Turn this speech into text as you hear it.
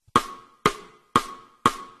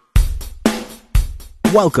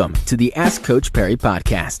Welcome to the Ask Coach Perry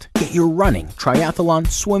podcast. Get your running, triathlon,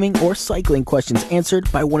 swimming, or cycling questions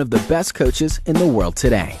answered by one of the best coaches in the world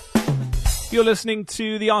today. You're listening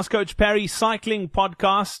to the Ask Coach Perry cycling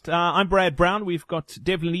podcast. I'm Brad Brown. We've got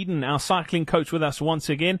Devlin Eden, our cycling coach, with us once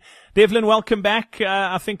again. Devlin, welcome back.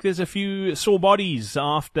 I think there's a few sore bodies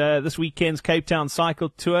after this weekend's Cape Town Cycle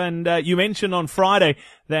Tour, and you mentioned on Friday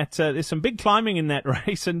that there's some big climbing in that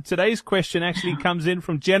race, and today's question actually comes in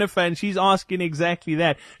from Jennifer, and she's asking exactly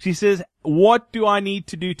that. She says, what do I need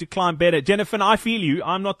to do to climb better? Jennifer, I feel you.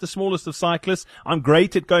 I'm not the smallest of cyclists. I'm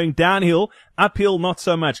great at going downhill. Uphill, not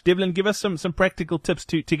so much. Devlin, give us some practical tips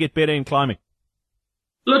to get better in climbing.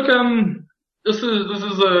 Look, this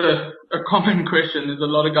is a common question. There's a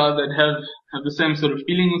lot of guys that have the same sort of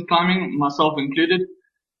feeling with climbing, myself included.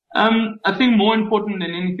 I think more important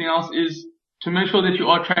than anything else is to make sure that you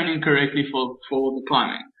are training correctly for the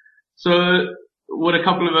climbing. So what a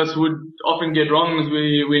couple of us would often get wrong is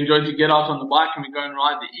we enjoy to get out on the bike and we go and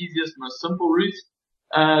ride the easiest, most simple routes.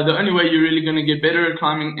 The only way you're really going to get better at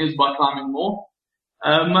climbing is by climbing more.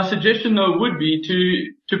 My suggestion though would be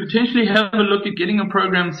to potentially have a look at getting a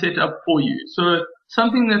program set up for you. So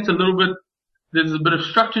something that's there's a bit of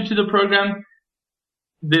structure to the program.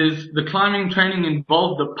 There's the climbing training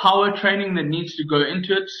involved, the power training that needs to go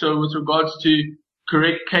into it. So with regards to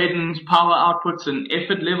correct cadence, power outputs, and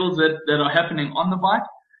effort levels that are happening on the bike.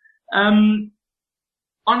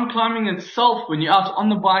 On climbing itself, when you're out on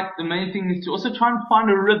the bike, the main thing is to also try and find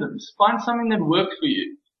a rhythm. Find something that works for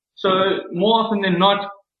you. So more often than not,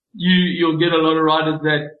 you'll get a lot of riders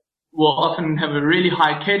that will often have a really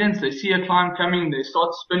high cadence. They see a climb coming, they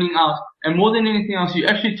start spinning out, and more than anything else, you're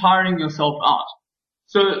actually tiring yourself out.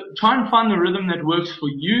 So try and find the rhythm that works for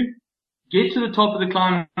you. Get to the top of the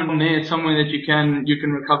climb, and there somewhere that you can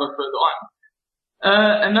recover further on.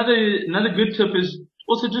 Another good tip is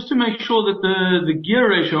also just to make sure that the gear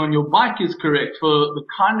ratio on your bike is correct for the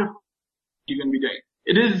kind of you're going to be doing.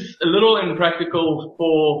 It is a little impractical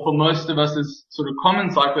for most of us as sort of common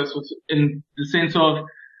cyclists in the sense of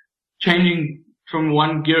changing from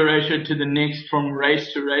one gear ratio to the next from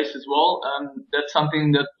race to race as well. That's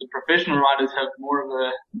something that the professional riders have more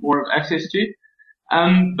of access to.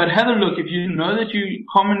 But have a look. If you know that you're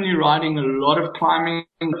commonly riding a lot of climbing,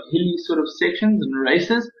 hilly sort of sections and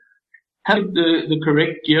races, have the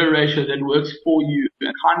correct gear ratio that works for you,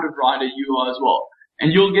 the kind of rider you are as well.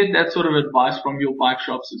 And you'll get that sort of advice from your bike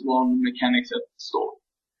shops as well and mechanics at the store.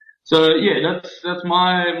 So yeah, that's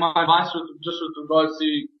my advice with regards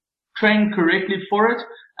to train correctly for it,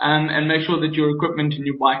 and make sure that your equipment and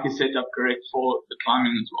your bike is set up correct for the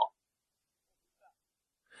climbing as well.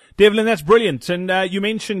 Devlin, that's brilliant. And you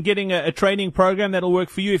mentioned getting a training program that'll work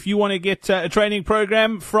for you. If you want to get a training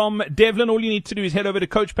program from Devlin, all you need to do is head over to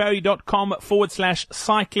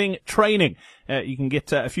coachperry.com/cycling training. You can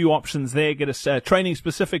get a few options there, get a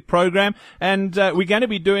training-specific program. And we're going to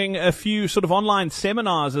be doing a few sort of online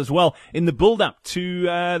seminars as well in the build-up to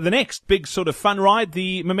the next big sort of fun ride,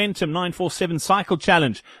 the Momentum 947 Cycle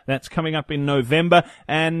Challenge. That's coming up in November.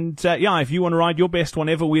 And if you want to ride your best one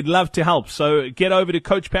ever, we'd love to help. So get over to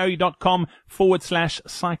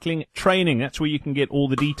coachperry.com/cycling training. That's where you can get all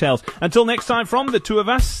the details. Until next time, from the two of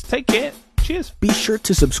us, take care. Cheers. Be sure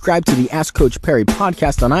to subscribe to the Ask Coach Perry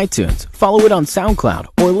podcast on iTunes, follow it on SoundCloud,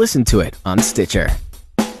 or listen to it on Stitcher.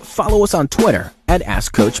 Follow us on Twitter at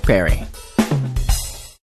Ask Coach Perry.